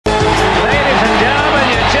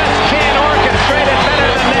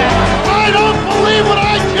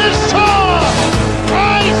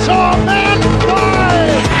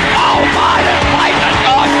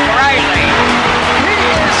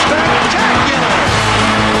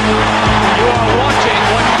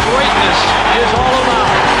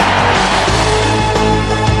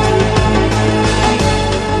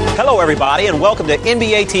everybody, and welcome to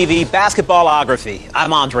NBA TV Basketballography.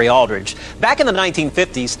 I'm Andre Aldridge. Back in the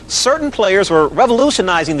 1950s, certain players were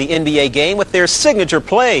revolutionizing the NBA game with their signature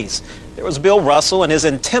plays. There was Bill Russell and his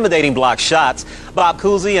intimidating block shots, Bob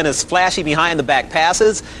Cousy and his flashy behind-the-back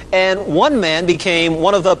passes, and one man became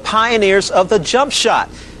one of the pioneers of the jump shot.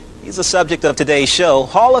 He's the subject of today's show,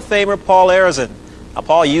 Hall of Famer Paul Arizin. Now,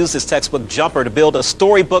 Paul used his textbook jumper to build a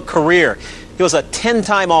storybook career. He was a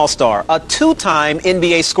 10-time All-Star, a 2-time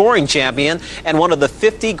NBA scoring champion, and one of the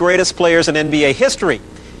 50 greatest players in NBA history.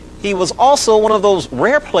 He was also one of those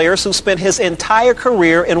rare players who spent his entire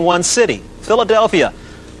career in one city, Philadelphia.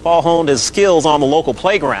 Paul honed his skills on the local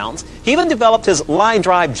playgrounds. He even developed his line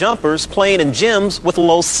drive jumpers playing in gyms with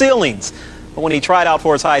low ceilings. But when he tried out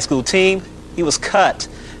for his high school team, he was cut.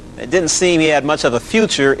 It didn't seem he had much of a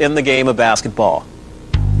future in the game of basketball.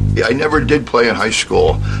 I never did play in high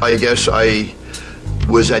school. I guess I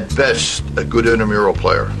was at best a good intramural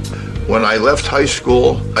player. When I left high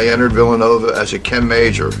school, I entered Villanova as a chem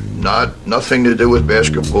major, nothing to do with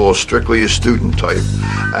basketball, strictly a student type.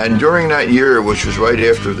 And during that year, which was right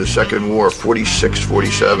after the Second War, 46,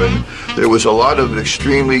 47, there was a lot of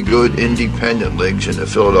extremely good independent leagues in the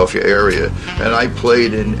Philadelphia area, and I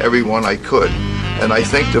played in every one I could. And I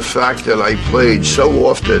think the fact that I played so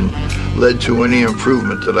often led to any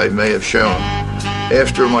improvement that I may have shown.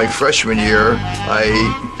 After my freshman year,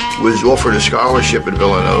 I was offered a scholarship at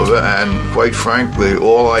Villanova, and quite frankly,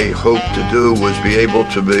 all I hoped to do was be able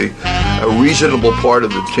to be a reasonable part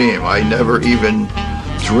of the team. I never even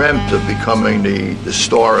dreamt of becoming the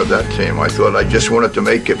star of that team. I thought I just wanted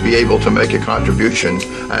to be able to make a contribution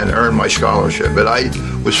and earn my scholarship. But I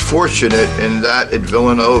was fortunate in that at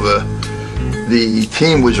Villanova, the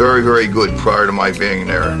team was very, very good prior to my being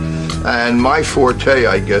there. And my forte,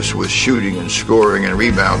 I guess, was shooting and scoring and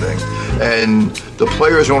rebounding. And the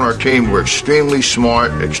players on our team were extremely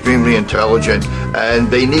smart, extremely intelligent, and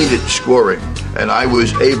they needed scoring. And I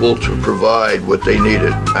was able to provide what they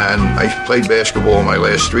needed. And I played basketball my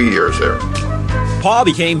last 3 years there. Paul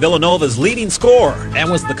became Villanova's leading scorer and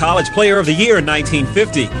was the College Player of the Year in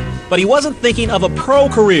 1950. But he wasn't thinking of a pro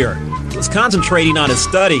career. He was concentrating on his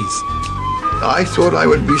studies. I thought I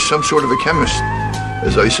would be some sort of a chemist,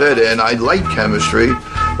 as I said, and I liked chemistry,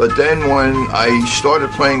 but then when I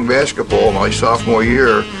started playing basketball my sophomore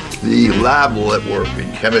year, the lab work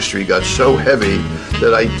in chemistry got so heavy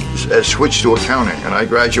that I switched to accounting, and I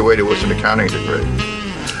graduated with an accounting degree.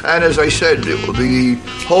 And as I said, the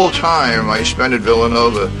whole time I spent at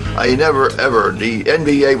Villanova, the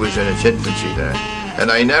NBA was in its infancy then. And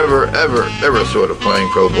I never, ever thought of playing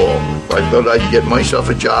pro ball. I thought I'd get myself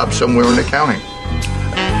a job somewhere in accounting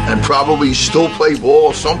and probably still play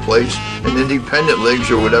ball someplace in independent leagues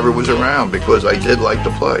or whatever was around, because I did like to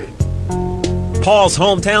play. Paul's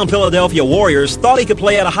hometown Philadelphia Warriors thought he could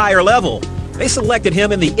play at a higher level. They selected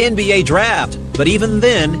him in the NBA draft, but even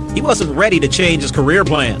then, he wasn't ready to change his career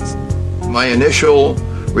plans. My initial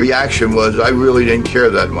reaction was I really didn't care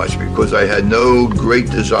that much, because I had no great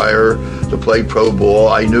desire to play pro ball.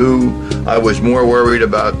 I knew I was more worried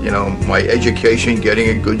about, my education,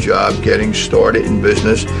 getting a good job, getting started in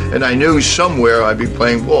business, and I knew somewhere I'd be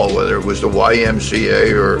playing ball, whether it was the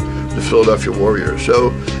YMCA or the Philadelphia Warriors.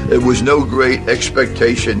 So it was no great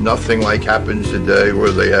expectation, nothing like happens today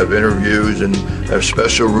where they have interviews and have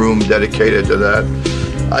special room dedicated to that.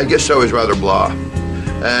 I guess I was rather blah.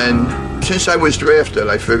 And since I was drafted,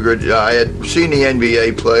 I figured I had seen the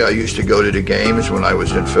NBA play. I used to go to the games when I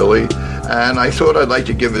was in Philly, and I thought I'd like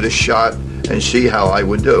to give it a shot and see how I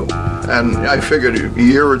would do. And I figured a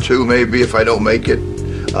year or two, maybe if I don't make it,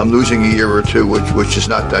 I'm losing a year or two, which is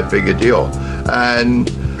not that big a deal. And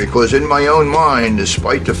because in my own mind,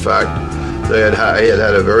 despite the fact that I had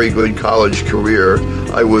had a very good college career,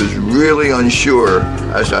 I was really unsure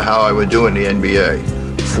as to how I would do in the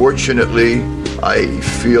NBA. Fortunately, I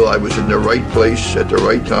feel I was in the right place at the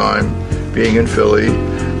right time, being in Philly.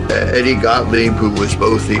 Eddie Gottlieb, who was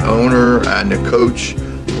both the owner and the coach,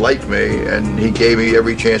 liked me, and he gave me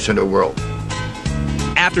every chance in the world.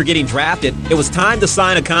 After getting drafted, it was time to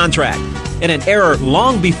sign a contract. In an era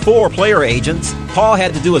long before player agents, Paul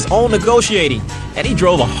had to do his own negotiating, and he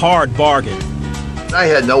drove a hard bargain. I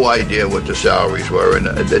had no idea what the salaries were, and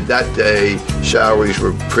that day, salaries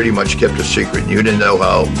were pretty much kept a secret. You didn't know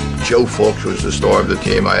how Joe Fulks was the star of the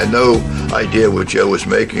team. I had no idea what Joe was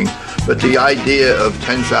making, but the idea of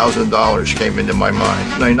 $10,000 came into my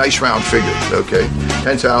mind. Nice round figures, okay?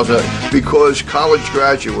 $10,000, because college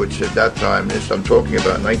graduates at that time, I'm talking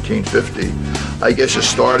about 1950, I guess a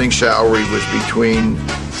starting salary was between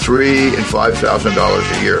 $3,000 and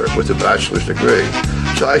 $5,000 a year with a bachelor's degree.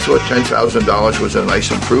 So I thought $10,000 was a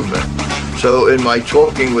nice improvement. So in my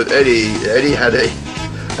talking with Eddie, Eddie had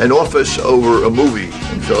an office over a movie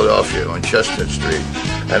in Philadelphia on Chestnut Street.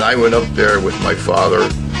 And I went up there with my father,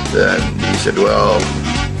 and he said, well,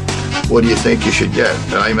 what do you think you should get?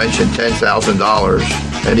 And I mentioned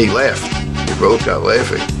 $10,000, and he laughed. He broke out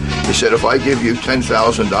laughing. He said, if I give you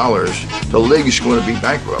 $10,000, the league's going to be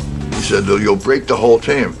bankrupt. He said, you'll break the whole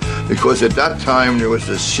team. Because at that time, there was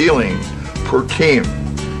a ceiling per team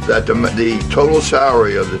that the total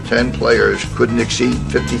salary of the 10 players couldn't exceed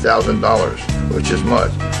 $50,000, which is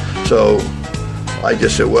much. So I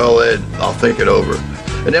just said, well, Ed, I'll think it over.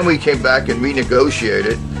 And then we came back and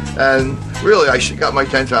renegotiated, and really I got my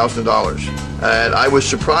 $10,000. And I was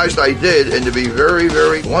surprised I did, and to be very,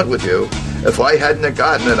 very blunt with you, if I hadn't have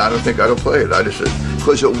gotten it, I don't think I'd have played. I just said,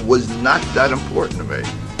 because it was not that important to me.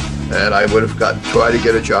 And I would have tried to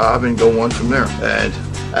get a job and go on from there. And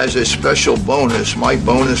as a special bonus, my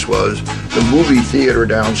bonus was the movie theater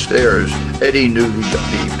downstairs. Eddie knew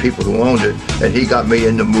the people who owned it, and he got me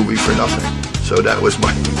in the movie for nothing. So that was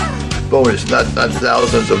my bonus, not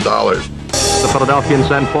thousands of dollars. The Philadelphians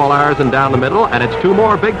send Paul Arizin down the middle, and it's 2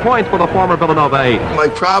 more big points for the former Villanova ace. My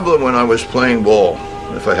problem when I was playing ball,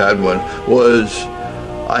 if I had one, was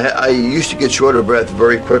I used to get short of breath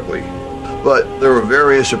very quickly. But there were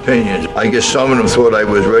various opinions. I guess some of them thought I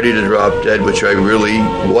was ready to drop dead, which I really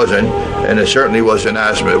wasn't. And it certainly wasn't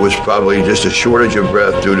asthma. It was probably just a shortage of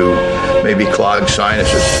breath due to maybe clogged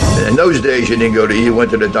sinuses. In those days, you went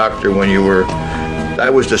to the doctor when you were,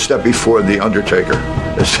 that was the step before the Undertaker.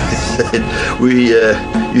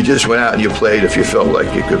 You just went out and you played if you felt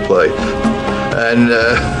like you could play. And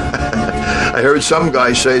I heard some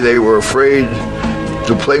guys say they were afraid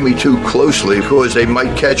to play me too closely because they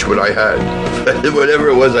might catch what I had. Whatever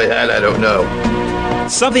it was I had, I don't know.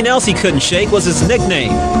 Something else he couldn't shake was his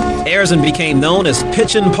nickname. Arizin became known as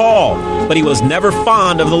Pitchin Paul, but he was never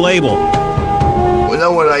fond of the label. Well,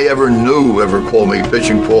 no one I ever knew ever called me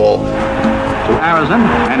Pitchin Paul. To Arizin,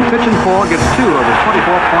 and Pitchin Paul gets 2 of his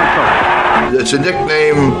 24-point total. It's a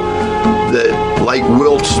nickname that, like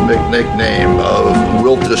Wilt's nickname of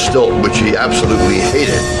Wilt the Stilt, which he absolutely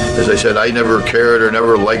hated. As I said, I never cared or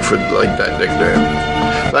never liked that nickname.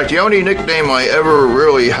 In fact, the only nickname I ever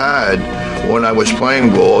really had when I was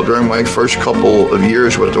playing ball during my first couple of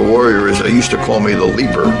years with the Warriors, they used to call me the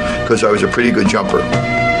Leaper because I was a pretty good jumper.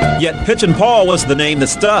 Yet Pitchin Paul was the name that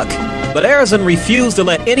stuck. But Arizin refused to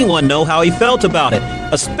let anyone know how he felt about it,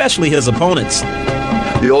 especially his opponents.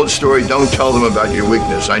 The old story, don't tell them about your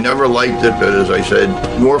weakness. I never liked it, but as I said,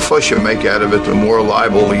 the more fuss you make out of it, the more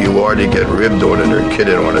liable you are to get ribbed on it or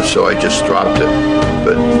kidded on it, so I just dropped it.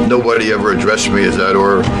 But nobody ever addressed me as that,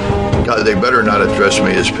 or God, they better not address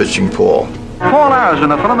me as Pitchin Paul. Paul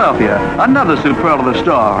Arizin of Philadelphia, another superlative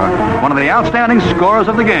star, one of the outstanding scorers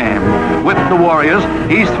of the game. With the Warriors,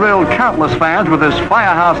 he's thrilled countless fans with his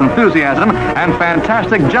firehouse enthusiasm and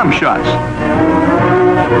fantastic jump shots.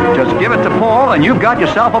 Just give it to Paul and you've got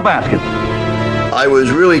yourself a basket. I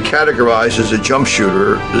was really categorized as a jump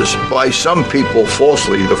shooter by some people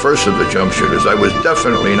falsely, the first of the jump shooters. I was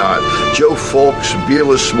definitely not. Joe Fulks,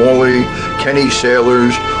 Bela Smalley, Kenny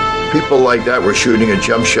Sailors, people like that were shooting a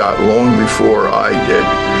jump shot long before I did.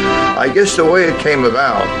 I guess the way it came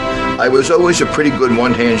about, I was always a pretty good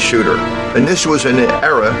one-hand shooter. And this was an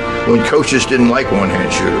era when coaches didn't like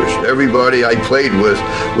one-hand shooters. Everybody I played with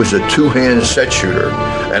was a two-hand set shooter.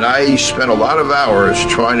 And I spent a lot of hours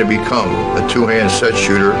trying to become a two-hand set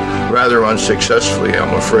shooter, rather unsuccessfully,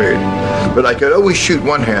 I'm afraid. But I could always shoot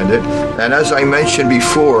one-handed. And as I mentioned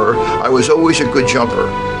before, I was always a good jumper.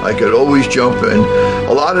 I could always jump in.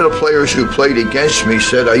 A lot of the players who played against me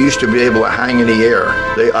said I used to be able to hang in the air.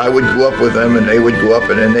 I would go up with them and they would go up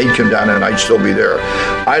and then they'd come down and I'd still be there.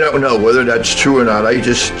 I don't know whether that's true or not. I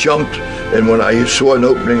just jumped, and when I saw an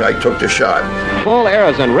opening, I took the shot. Paul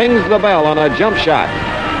Arizin rings the bell on a jump shot.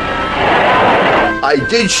 I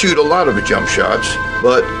did shoot a lot of jump shots,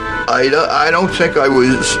 but I don't think I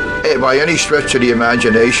was, by any stretch of the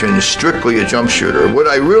imagination, strictly a jump shooter. What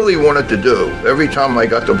I really wanted to do, every time I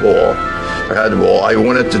got the ball, I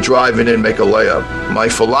wanted to drive in and make a layup. My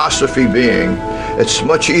philosophy being, it's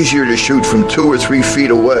much easier to shoot from 2 or 3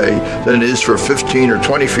 feet away than it is for 15 or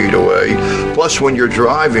 20 feet away. Plus, when you're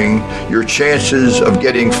driving, your chances of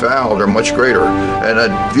getting fouled are much greater. And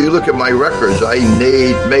if you look at my records, I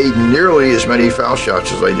made nearly as many foul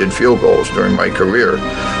shots as I did field goals during my career.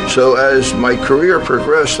 So as my career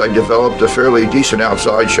progressed, I developed a fairly decent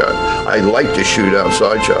outside shot. I like to shoot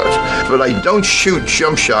outside shots, but I don't shoot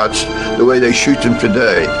jump shots the way they shoot them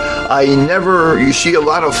today. You see a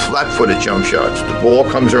lot of flat-footed jump shots. The ball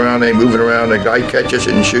comes around, they move it around, the guy catches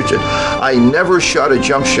it and shoots it. I never shot a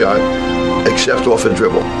jump shot except off a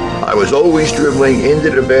dribble. I was always dribbling into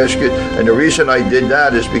the basket, and the reason I did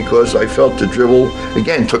that is because I felt the dribble,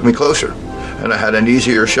 again, took me closer, and I had an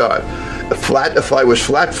easier shot. If I was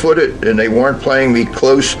flat-footed and they weren't playing me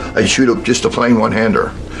close, I'd shoot up just a plain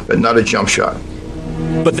one-hander, but not a jump shot.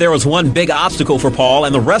 But there was one big obstacle for Paul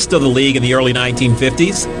and the rest of the league in the early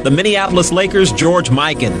 1950s, the Minneapolis Lakers' George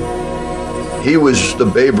Mikan. He was the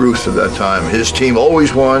Babe Ruth of that time. His team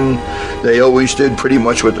always won. They always did pretty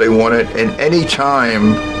much what they wanted. And any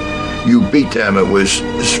time you beat them, it was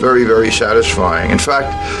very, very satisfying. In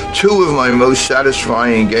fact, two of my most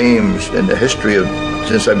satisfying games in the history of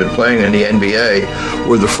since I've been playing in the NBA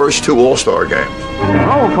were the first two All-Star games.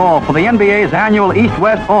 Roll call for the NBA's annual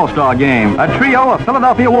East-West All-Star Game. A trio of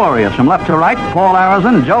Philadelphia Warriors from left to right, Paul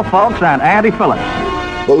Arizin, Joe Fulks, and Andy Phillips.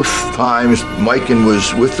 Both times, Mikan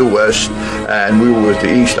was with the West, and we were with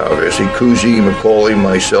the East, obviously. Cousy, McCauley,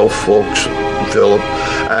 myself, Fulks, Phillip,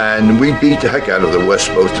 and we beat the heck out of the West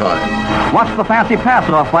both times. Watch the fancy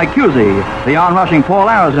pass-off by Cousy. The on-rushing Paul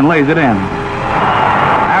Arizin lays it in.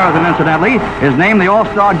 Arizin, incidentally, is named the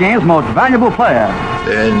All-Star Game's most valuable player.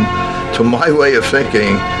 And to my way of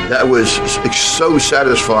thinking, that was so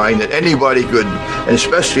satisfying that anybody could, and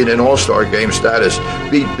especially in an All-Star Game status,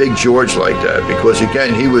 beat Big George like that. Because,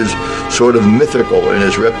 again, he was sort of mythical in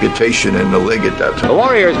his reputation in the league at that time. The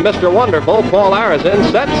Warriors' Mr. Wonderful, Paul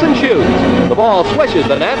Arizin, sets and shoots. The ball swishes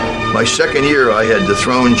the net. My second year, I had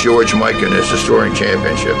dethroned George Mikan as the scoring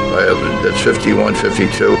championship. That's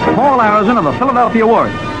 51-52. Paul Arizin of the Philadelphia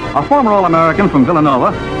Warriors. A former All-American from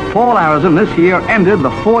Villanova, Paul Arizin this year ended the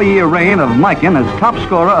 4-year reign of Mikan as top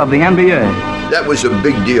scorer of the NBA. That was a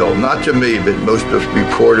big deal, not to me, but most of the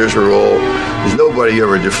reporters are all, there's nobody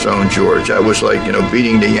ever dethroned George. That was like,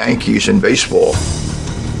 beating the Yankees in baseball.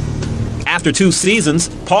 After 2 seasons,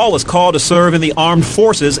 Paul was called to serve in the Armed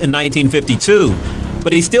Forces in 1952,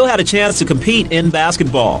 but he still had a chance to compete in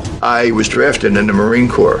basketball. I was drafted in the Marine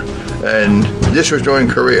Corps, and this was during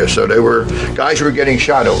Korea, so guys were getting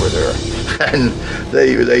shot over there, and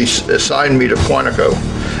they assigned me to Quantico.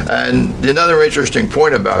 And another interesting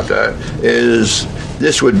point about that is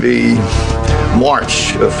this would be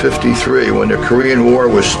March of '53, when the Korean War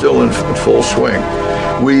was still in full swing.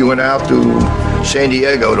 We went out to San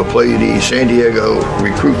Diego to play the San Diego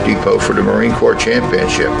Recruit Depot for the Marine Corps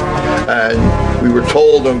Championship. And we were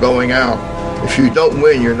told on going out, if you don't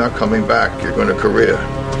win, you're not coming back. You're going to Korea.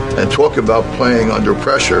 And talk about playing under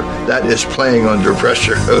pressure. That is playing under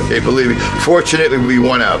pressure. Okay, believe me. Fortunately, we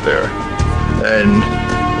won out there. And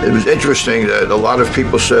it was interesting that a lot of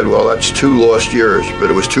people said, well, that's 2 lost years, but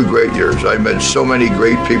it was 2 great years. I met so many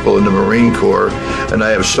great people in the Marine Corps, and I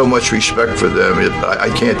have so much respect for them. I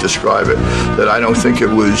can't describe it, that I don't think it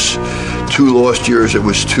was 2 lost years. It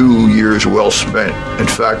was 2 years well spent. In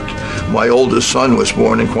fact, my oldest son was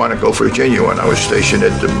born in Quantico, Virginia, when I was stationed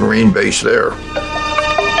at the Marine base there.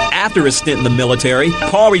 After his stint in the military,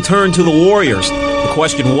 Paul returned to the Warriors. The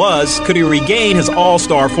question was, could he regain his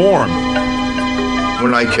all-star form?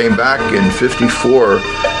 When I came back in '54,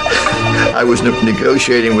 I was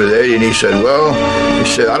negotiating with Eddie, and he said,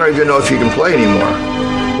 I don't even know if you can play anymore.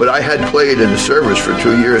 But I had played in the service for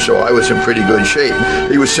 2 years, so I was in pretty good shape.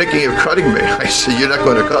 He was thinking of cutting me. I said, you're not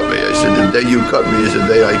going to cut me. I said, the day you cut me is the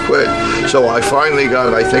day I quit. So I finally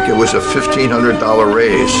got, I think it was a $1,500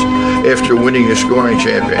 raise after winning the scoring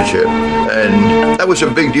championship. And that was a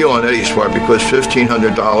big deal on Eddie's part, because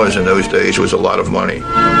 $1,500 in those days was a lot of money.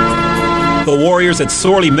 The Warriors had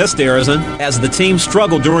sorely missed Arizin as the team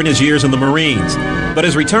struggled during his years in the Marines. But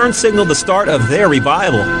his return signaled the start of their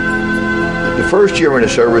revival. The first year in the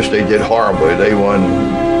service, they did horribly. They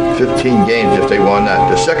won 15 games if they won that.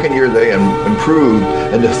 The second year, they improved.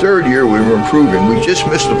 And the third year, we were improving. We just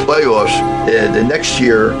missed the playoffs. The next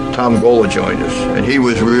year, Tom Gola joined us. And he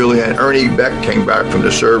was really, and Ernie Beck came back from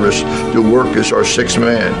the service to work as our 6th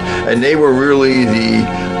man. And they were really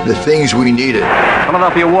the things we needed.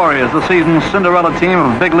 Philadelphia Warriors, the season's Cinderella team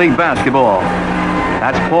of big league basketball.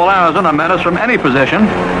 That's Paul Arizin, a menace from any position.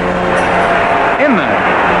 In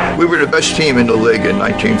there. We were the best team in the league in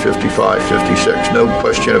 1955-56, no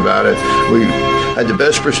question about it. We had the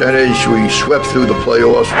best percentage. We swept through the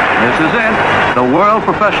playoffs. This is it. The World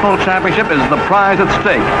Professional Championship is the prize at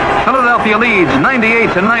stake. Philadelphia leads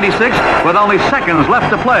 98-96 with only seconds left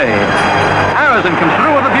to play. Arizin comes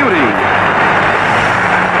through with a beauty.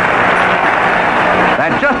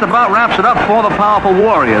 That just about wraps it up for the powerful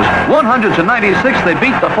Warriors. 100-96, they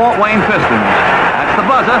beat the Fort Wayne Pistons. That's the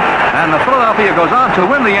buzzer, and the Philadelphia goes on to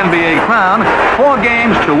win the NBA crown 4-1.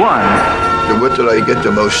 what did I get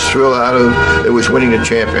the most thrill out of? It was winning the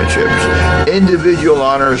championships. Individual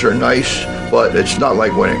honors are nice, but it's not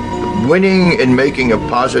like winning. Winning and making a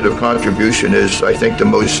positive contribution is, I think, the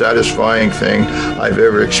most satisfying thing I've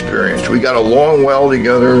ever experienced. We got along well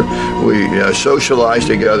together, we socialized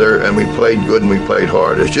together, and we played good and we played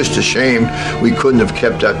hard. It's just a shame we couldn't have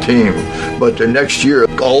kept that team. But the next year,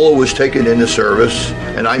 Ola was taken into service,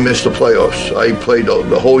 and I missed the playoffs. I played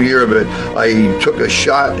the whole year of it. I took a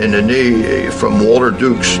shot in the knee from Walter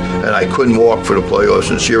Dukes, and I couldn't walk for the playoffs,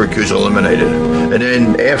 and Syracuse eliminated it. And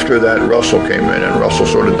then after that, Russell came in, and Russell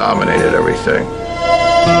sort of dominated everything.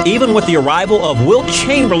 Even with the arrival of Wilt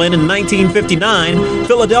Chamberlain in 1959,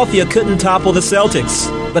 Philadelphia couldn't topple the Celtics,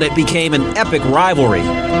 but it became an epic rivalry.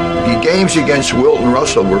 The games against Wilt and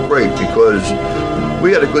Russell were great because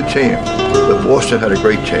we had a good team, but Boston had a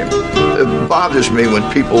great team. It bothers me when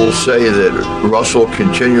people say that Russell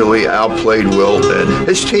continually outplayed Wilt, and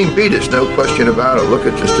his team beat us, no question about it. Look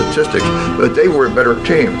at the statistics, but they were a better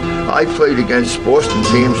team. I played against Boston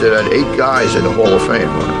teams that had 8 guys in the Hall of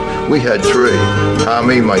Fame. We had 3,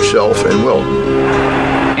 Tommy, myself, and Wilt.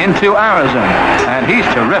 Into Arizin, and he's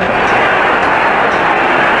terrific.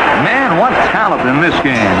 Man, what talent in this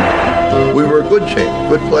game. We were a good team,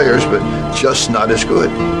 good players, but just not as good.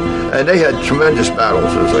 And they had tremendous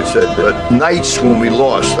battles, as I said. But nights when we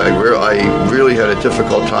lost, I really had a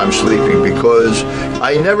difficult time sleeping because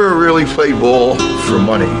I never really played ball for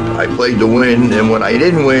money. I played to win, and when I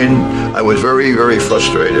didn't win, I was very, very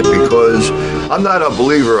frustrated because I'm not a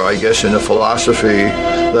believer, I guess, in the philosophy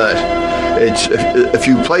that if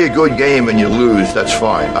you play a good game and you lose, that's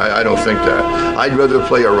fine. I don't think that. I'd rather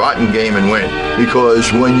play a rotten game and win,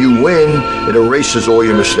 because when you win, it erases all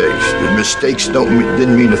your mistakes. The mistakes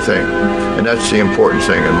didn't mean a thing, and that's the important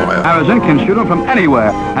thing in my eyes. Arizin can shoot him from anywhere.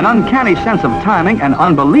 An uncanny sense of timing and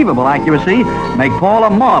unbelievable accuracy make Paul a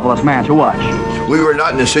marvelous man to watch. We were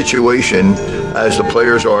not in a situation as the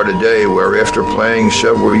players are today, where after playing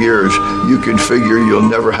several years, you can figure you'll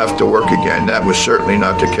never have to work again. That was certainly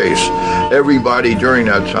not the case. Everybody during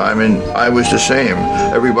that time, and I was the same,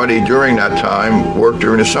 everybody during that time worked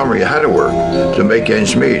during the summer. You had to work to make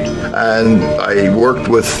ends meet. And I worked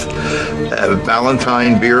with a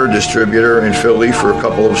Valentine beer distributor in Philly for a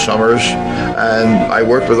couple of summers, and I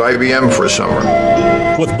worked with IBM for a summer.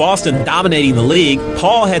 With Boston dominating the league,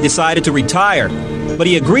 Paul had decided to retire. But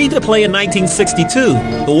he agreed to play in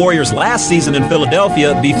 1962, the Warriors' last season in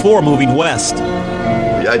Philadelphia before moving west.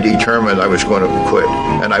 I determined I was going to quit.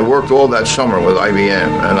 And I worked all that summer with IBM,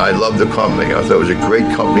 and I loved the company. I thought it was a great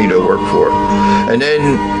company to work for. And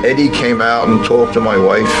then Eddie came out and talked to my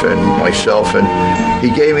wife and myself, and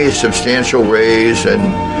he gave me a substantial raise, and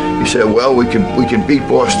he said, well, we can beat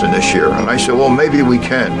Boston this year. And I said, well, maybe we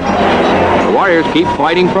can. The Warriors keep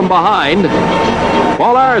fighting from behind.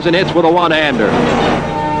 Paul Arizin hits with a one-hander.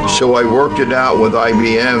 So I worked it out with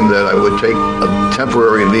IBM that I would take a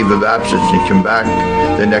temporary leave of absence and come back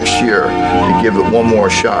the next year to give it one more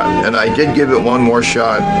shot. And I did give it one more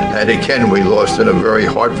shot, and again we lost in a very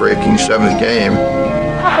heartbreaking 7th game.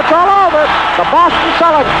 It's all over. The Boston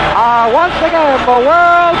Celtics are once again the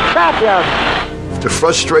world champions. The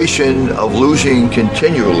frustration of losing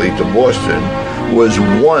continually to Boston was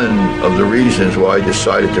one of the reasons why I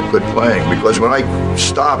decided to quit playing, because when I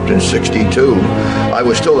stopped in 62, I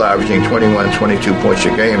was still averaging 21, 22 points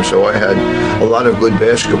a game, so I had a lot of good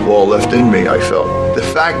basketball left in me, I felt. The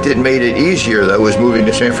fact that made it easier that I was moving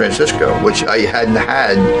to San Francisco, which I hadn't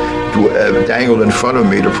had dangled in front of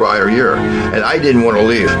me the prior year. And I didn't want to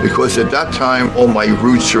leave, because at that time, all my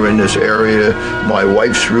roots are in this area, my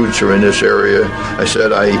wife's roots are in this area. I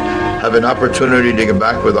said, I have an opportunity to get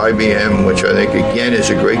back with IBM, which I think, again, is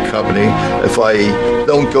a great company. If I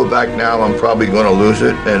don't go back now, I'm probably going to lose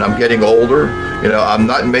it, and I'm getting older. You know, I'm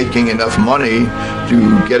not making enough money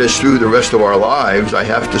to get us through the rest of our lives. I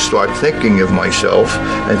have to start thinking of myself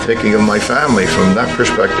and thinking of my family from that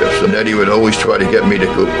perspective. So Eddie would always try to get me to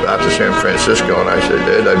go out to San Francisco, and I said,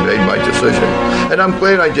 Ed, I made my decision. And I'm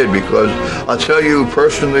glad I did, because I'll tell you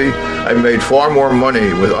personally, I made far more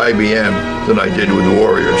money with IBM than I did with the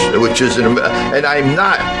Warriors, which is, and I'm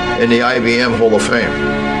not in the IBM Hall of Fame.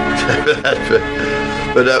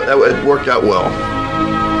 But it worked out well.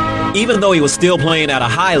 Even though he was still playing at a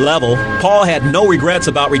high level, Paul had no regrets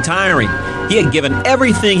about retiring. He had given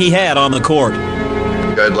everything he had on the court.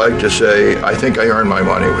 I'd like to say I think I earned my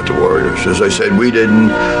money with the Warriors. As I said, we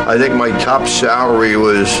didn't. I think my top salary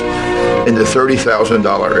was in the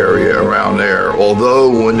 $30,000 area, around there.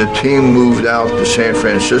 Although when the team moved out to San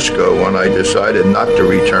Francisco, when I decided not to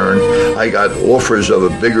return, I got offers of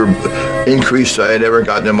a bigger increase I had ever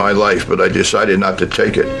gotten in my life, but I decided not to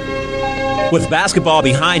take it. With basketball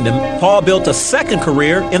behind him, Paul built a second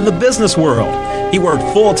career in the business world. He worked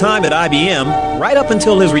full-time at IBM right up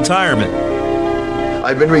until his retirement.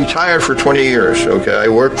 I've been retired for 20 years, okay? I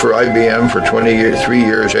worked for IBM for 23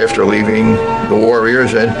 years after leaving the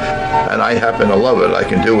Warriors, and I happen to love it. I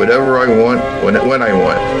can do whatever I want, when I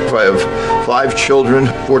want. I have 5 children,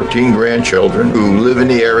 14 grandchildren who live in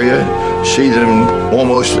the area, see them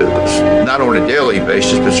almost not on a daily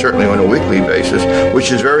basis, but certainly on a weekly basis,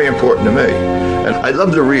 which is very important to me. And I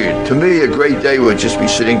love to read. To me, a great day would just be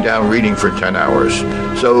sitting down reading for 10 hours.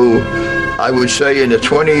 So I would say in the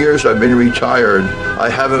 20 years I've been retired, I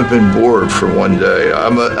haven't been bored for one day.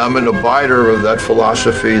 I'm an abider of that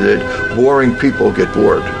philosophy that boring people get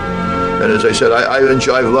bored. And as I said,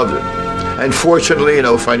 I've loved it. And fortunately,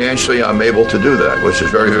 financially, I'm able to do that, which is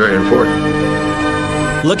very, very important.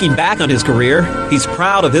 Looking back on his career, he's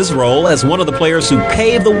proud of his role as one of the players who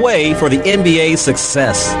paved the way for the NBA's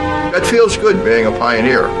success. That feels good, being a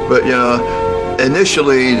pioneer. But,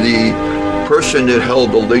 initially, the person that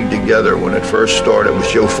held the league together when it first started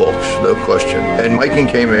was Joe Fulks, no question. And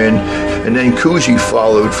Mikan came in, and then Cousy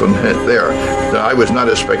followed from there. Now, I was not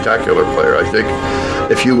a spectacular player. I think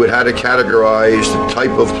if you had to categorize the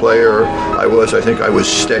type of player I think I was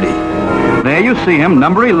steady. There you see him,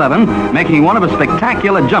 number 11, making one of his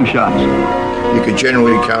spectacular jump shots. You could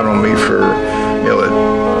generally count on me for,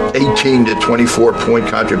 an 18 to 24-point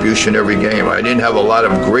contribution every game. I didn't have a lot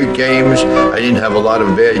of great games. I didn't have a lot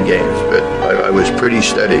of bad games, but I was pretty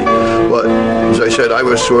steady. But as I said, I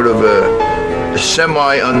was sort of a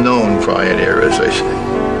semi-unknown pioneer, as I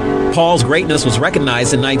say. Paul's greatness was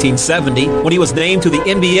recognized in 1970 when he was named to the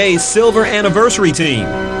NBA's Silver Anniversary team.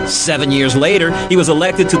 7 years later, he was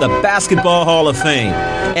elected to the Basketball Hall of Fame.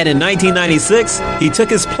 And in 1996, he took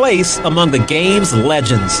his place among the game's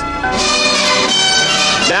legends.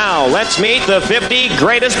 Now, let's meet the 50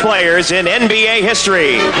 greatest players in NBA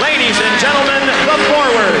history. Ladies and gentlemen, the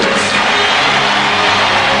forwards.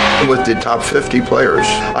 With the top 50 players.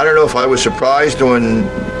 I don't know if I was surprised when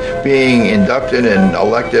being inducted and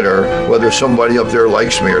elected or whether somebody up there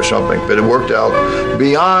likes me or something, but it worked out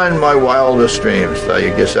beyond my wildest dreams. I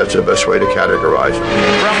guess that's the best way to categorize it.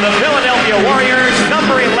 From the Philadelphia Warriors,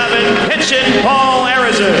 number 11, Pitchin Paul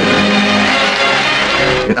Arizin.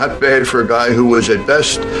 Not bad for a guy who was at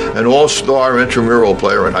best an all-star intramural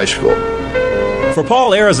player in high school. For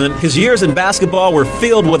Paul Arizin, his years in basketball were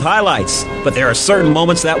filled with highlights, but there are certain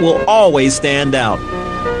moments that will always stand out.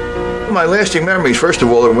 My lasting memories, first of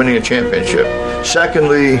all, are winning a championship.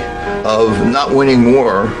 Secondly, of not winning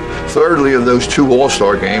more. Thirdly, of those 2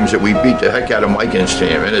 all-star games that we beat the heck out of Mikan's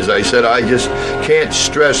team. And as I said, I just can't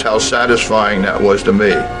stress how satisfying that was to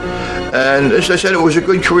me. And as I said, it was a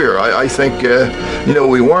good career. I think,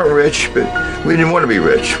 we weren't rich, but we didn't want to be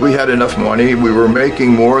rich. We had enough money. We were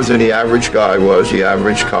making more than the average guy was, the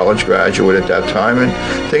average college graduate at that time,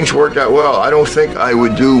 and things worked out well. I don't think I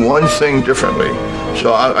would do one thing differently,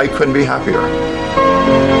 so I couldn't be happier.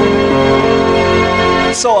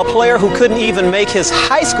 So a player who couldn't even make his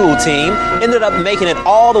high school team ended up making it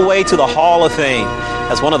all the way to the Hall of Fame.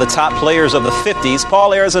 As one of the top players of the 50s, Paul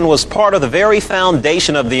Arizin was part of the very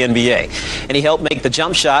foundation of the NBA, and he helped make the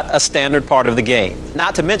jump shot a standard part of the game.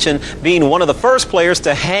 Not to mention being one of the first players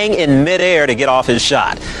to hang in midair to get off his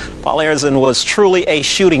shot. Paul Arizin was truly a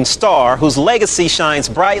shooting star whose legacy shines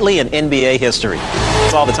brightly in NBA history.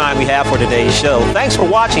 That's all the time we have for today's show. Thanks for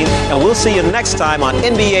watching, and we'll see you next time on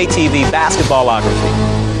NBA TV Basketballography.